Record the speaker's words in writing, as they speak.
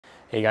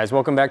Hey guys,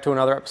 welcome back to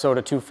another episode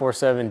of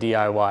 247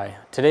 DIY.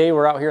 Today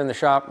we're out here in the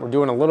shop. We're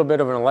doing a little bit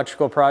of an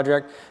electrical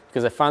project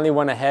because I finally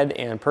went ahead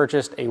and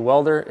purchased a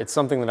welder. It's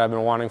something that I've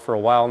been wanting for a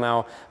while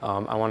now.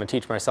 I want to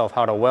teach myself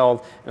how to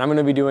weld, and I'm going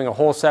to be doing a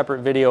whole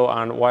separate video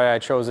on why I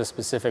chose this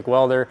specific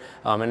welder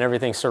and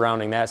everything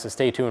surrounding that, so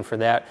stay tuned for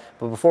that.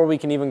 But before we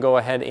can even go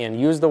ahead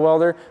and use the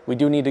welder, we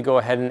do need to go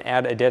ahead and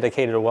add a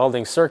dedicated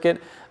welding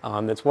circuit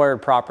that's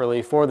wired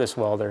properly for this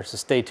welder, so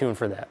stay tuned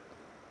for that.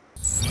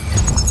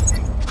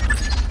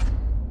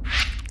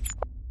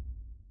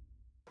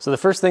 So the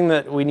first thing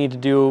that we need to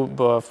do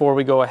before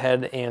we go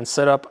ahead and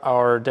set up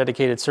our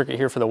dedicated circuit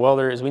here for the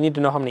welder is we need to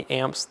know how many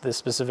amps this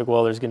specific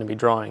welder is going to be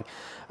drawing.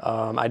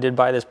 I did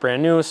buy this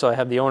brand new, so I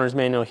have the owner's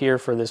manual here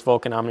for this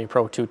Vucan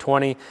Omnipro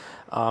 220.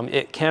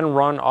 It can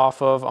run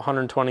off of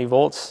 120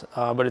 volts,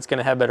 but it's going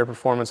to have better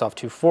performance off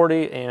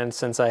 240, and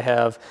since I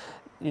have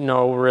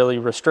really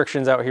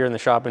restrictions out here in the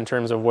shop in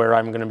terms of where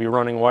I'm going to be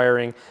running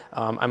wiring,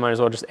 I might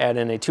as well just add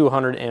in a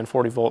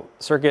 240 volt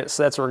circuit.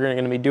 So that's what we're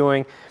going to be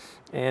doing.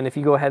 And if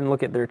you go ahead and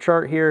look at their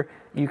chart here,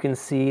 you can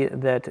see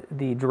that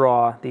the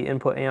draw, the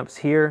input amps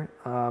here,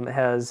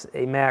 has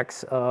a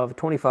max of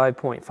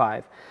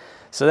 25.5.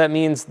 So that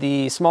means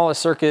the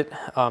smallest circuit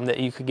that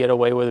you could get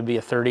away with would be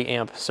a 30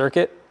 amp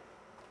circuit.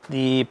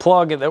 The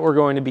plug that we're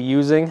going to be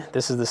using,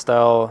 this is the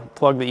style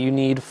plug that you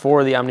need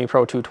for the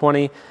Omnipro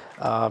 220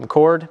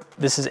 cord.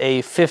 This is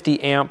a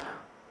 50 amp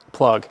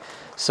plug.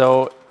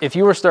 So if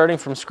you were starting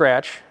from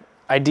scratch,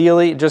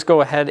 ideally, just go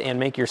ahead and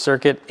make your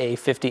circuit a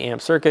 50 amp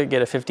circuit,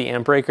 get a 50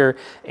 amp breaker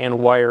and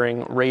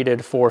wiring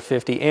rated for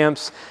 50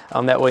 amps.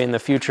 That way in the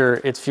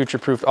future, it's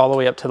future-proofed all the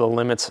way up to the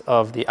limits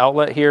of the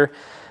outlet here.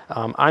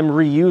 I'm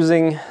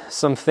reusing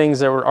some things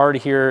that were already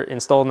here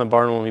installed in the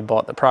barn when we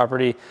bought the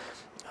property.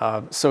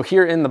 So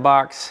here in the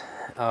box,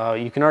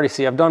 you can already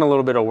see I've done a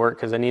little bit of work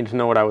because I needed to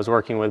know what I was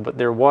working with, but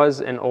there was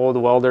an old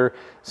welder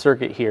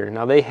circuit here.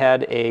 Now they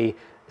had a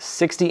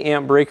 60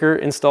 amp breaker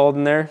installed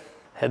in there.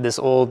 Had this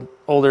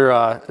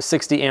older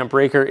 60 amp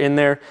breaker in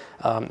there.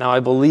 Now I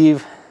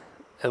believe,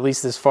 at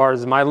least as far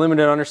as my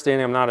limited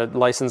understanding, I'm not a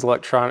licensed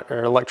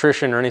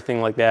electrician or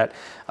anything like that,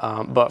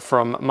 but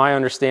from my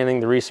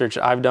understanding, the research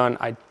I've done,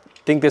 I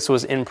think this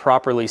was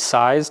improperly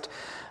sized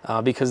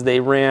because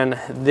they ran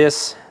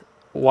this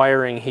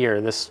wiring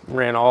here. This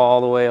ran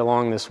all the way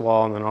along this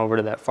wall and then over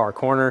to that far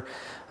corner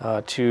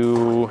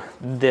to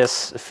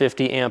this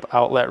 50 amp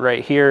outlet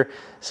right here.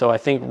 So I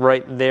think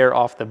right there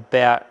off the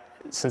bat,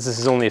 since this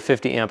is only a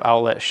 50 amp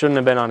outlet, shouldn't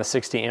have been on a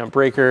 60 amp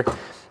breaker.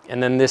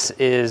 And then this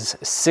is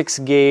 6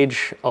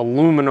 gauge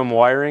aluminum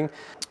wiring.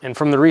 And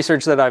from the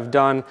research that I've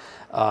done,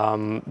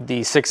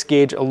 the 6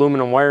 gauge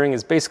aluminum wiring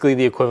is basically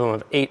the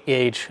equivalent of 8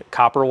 gauge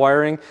copper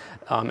wiring.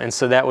 And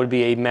so that would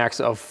be a max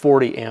of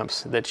 40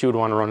 amps that you would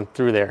want to run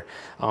through there.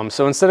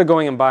 So instead of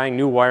going and buying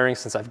new wiring,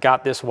 since I've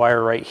got this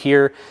wire right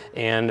here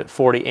and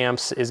 40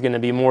 amps is going to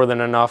be more than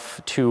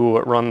enough to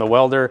run the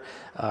welder,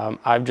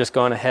 I've just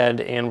gone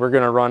ahead and we're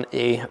going to run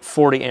a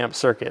 40 amp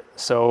circuit.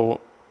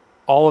 So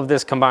all of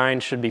this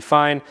combined should be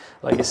fine.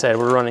 Like I said,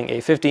 we're running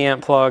a 50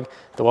 amp plug.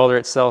 The welder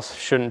itself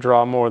shouldn't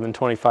draw more than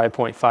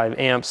 25.5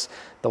 amps.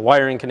 The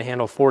wiring can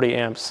handle 40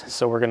 amps,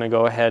 so we're gonna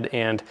go ahead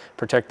and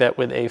protect that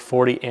with a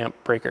 40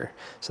 amp breaker.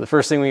 So the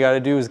first thing we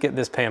gotta do is get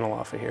this panel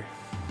off of here.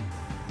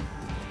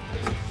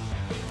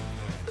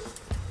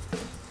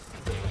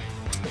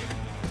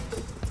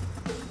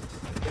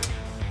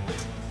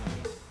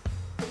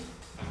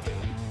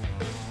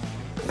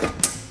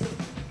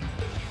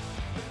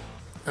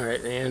 All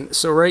right, and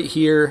so right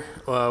here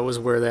was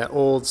where that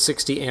old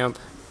 60 amp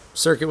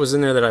circuit was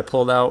in there that I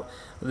pulled out.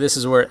 This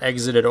is where it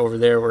exited over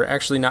there. We're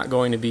actually not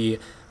going to be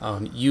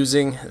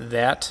using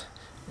that.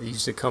 It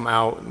used to come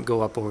out and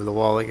go up over the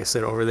wall, like I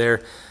said, over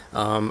there.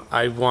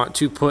 I want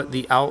to put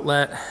the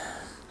outlet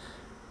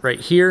right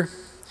here.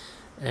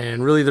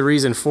 And really the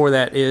reason for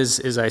that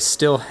is I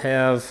still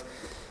have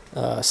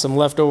some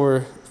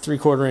leftover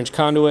 3/4 inch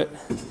conduit.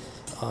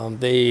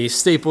 They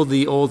stapled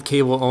the old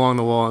cable along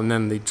the wall and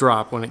then they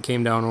dropped when it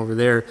came down over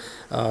there.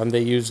 They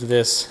used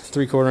this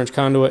 3/4 inch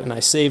conduit and I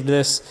saved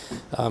this.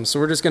 So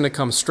we're just going to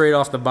come straight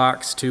off the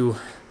box to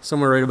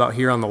somewhere right about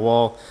here on the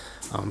wall.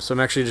 So I'm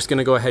actually just going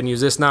to go ahead and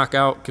use this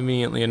knockout.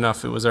 Conveniently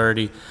enough, it was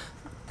already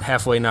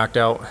halfway knocked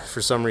out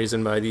for some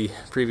reason by the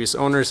previous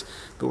owners,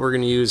 but we're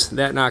going to use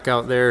that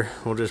knockout there.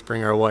 We'll just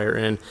bring our wire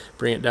in,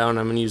 bring it down.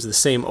 I'm going to use the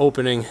same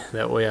opening,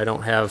 that way I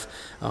don't have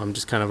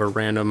just kind of a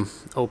random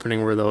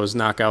opening where those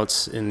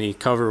knockouts in the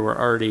cover were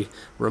already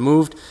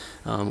removed.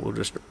 We'll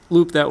just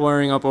loop that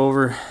wiring up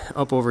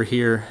over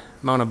here,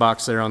 mount a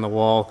box there on the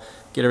wall,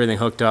 get everything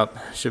hooked up.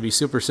 Should be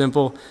super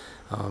simple.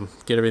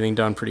 Get everything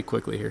done pretty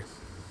quickly here.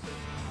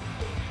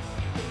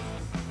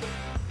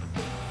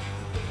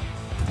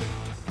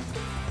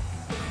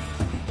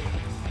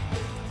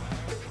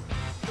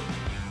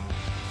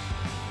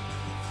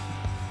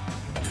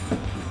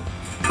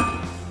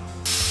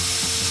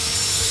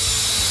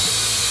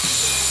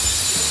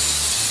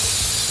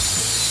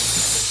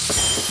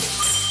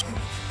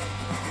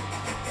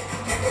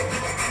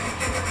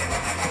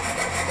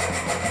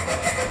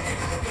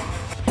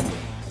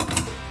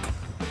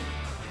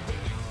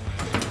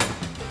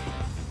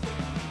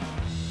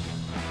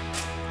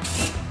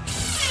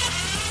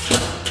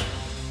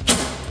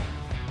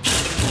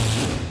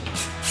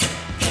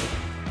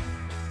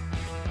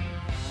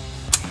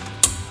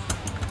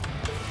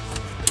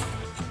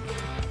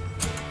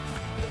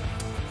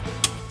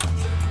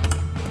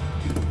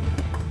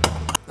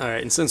 All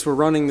right, and since we're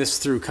running this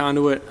through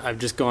conduit, I've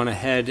just gone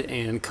ahead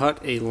and cut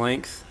a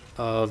length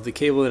of the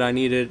cable that I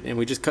needed, and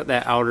we just cut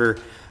that outer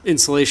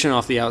insulation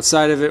off the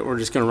outside of it. We're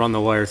just going to run the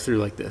wire through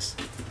like this.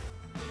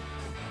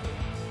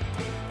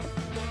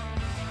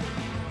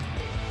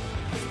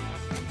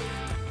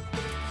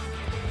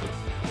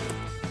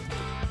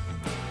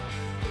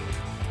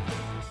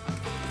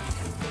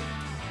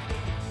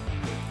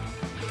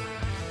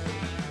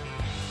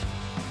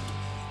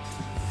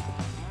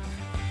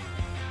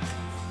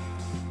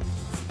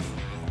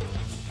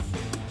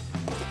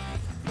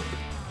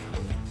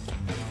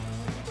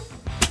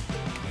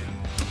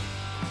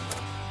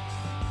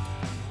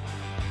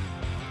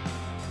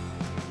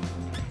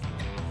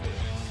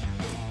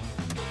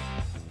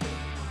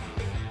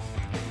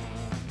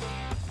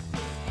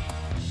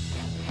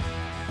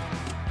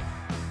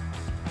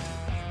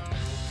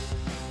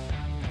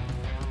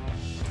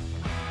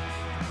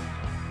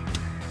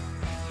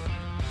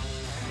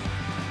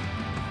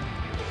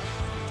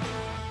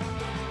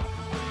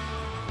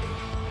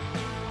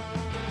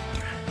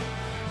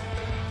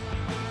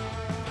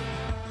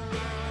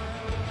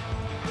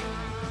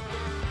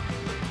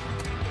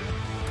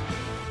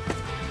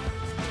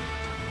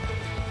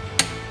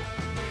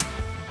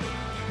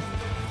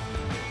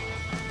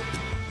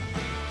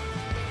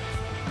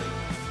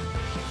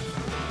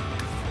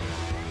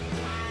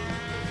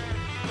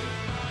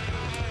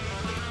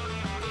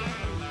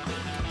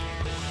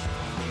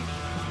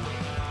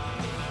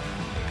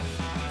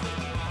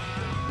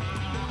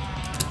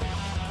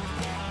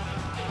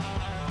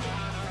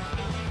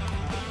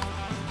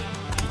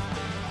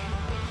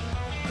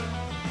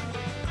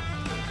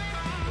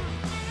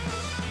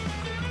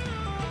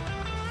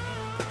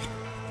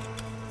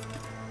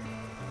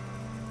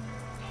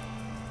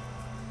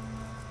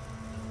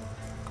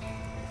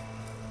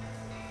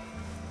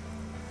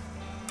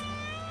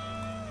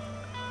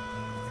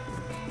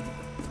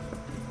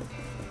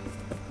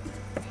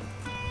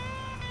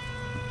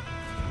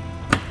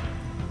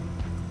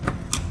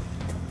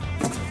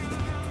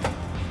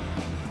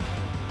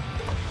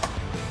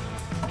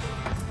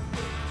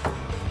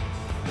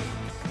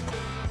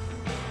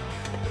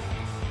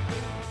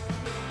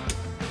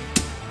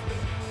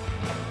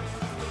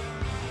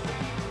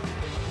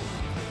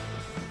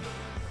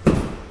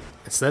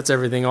 So that's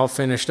everything all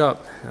finished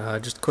up.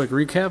 Just a quick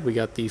recap, we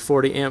got the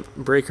 40 amp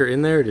breaker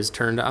in there, it is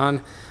turned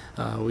on.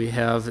 We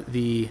have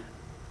the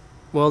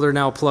welder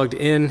now plugged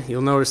in.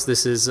 You'll notice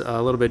this is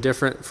a little bit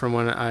different from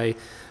when I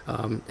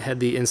had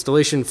the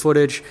installation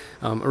footage.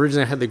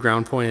 Originally I had the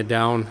ground pointed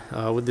down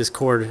with this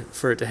cord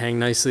for it to hang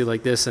nicely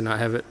like this and not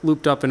have it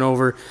looped up and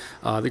over.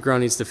 The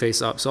ground needs to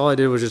face up. So all I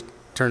did was just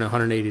turn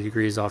 180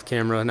 degrees off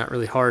camera, not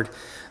really hard.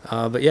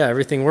 But yeah,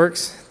 everything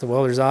works. The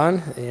welder's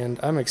on, and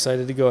I'm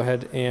excited to go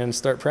ahead and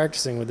start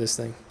practicing with this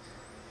thing.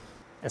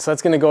 And so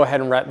that's going to go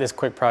ahead and wrap this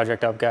quick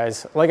project up,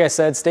 guys. Like I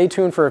said, stay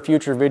tuned for a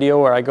future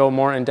video where I go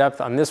more in depth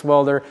on this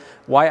welder,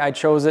 why I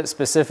chose it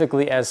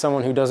specifically as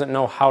someone who doesn't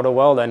know how to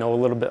weld. I know a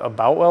little bit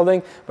about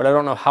welding, but I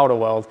don't know how to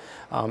weld.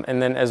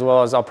 And then as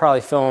well as I'll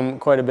probably film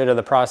quite a bit of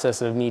the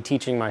process of me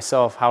teaching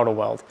myself how to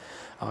weld.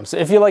 So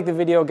if you like the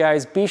video,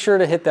 guys, be sure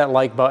to hit that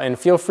like button.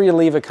 Feel free to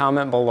leave a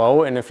comment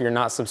below, and if you're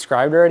not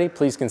subscribed already,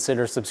 please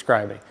consider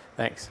subscribing.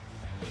 Thanks.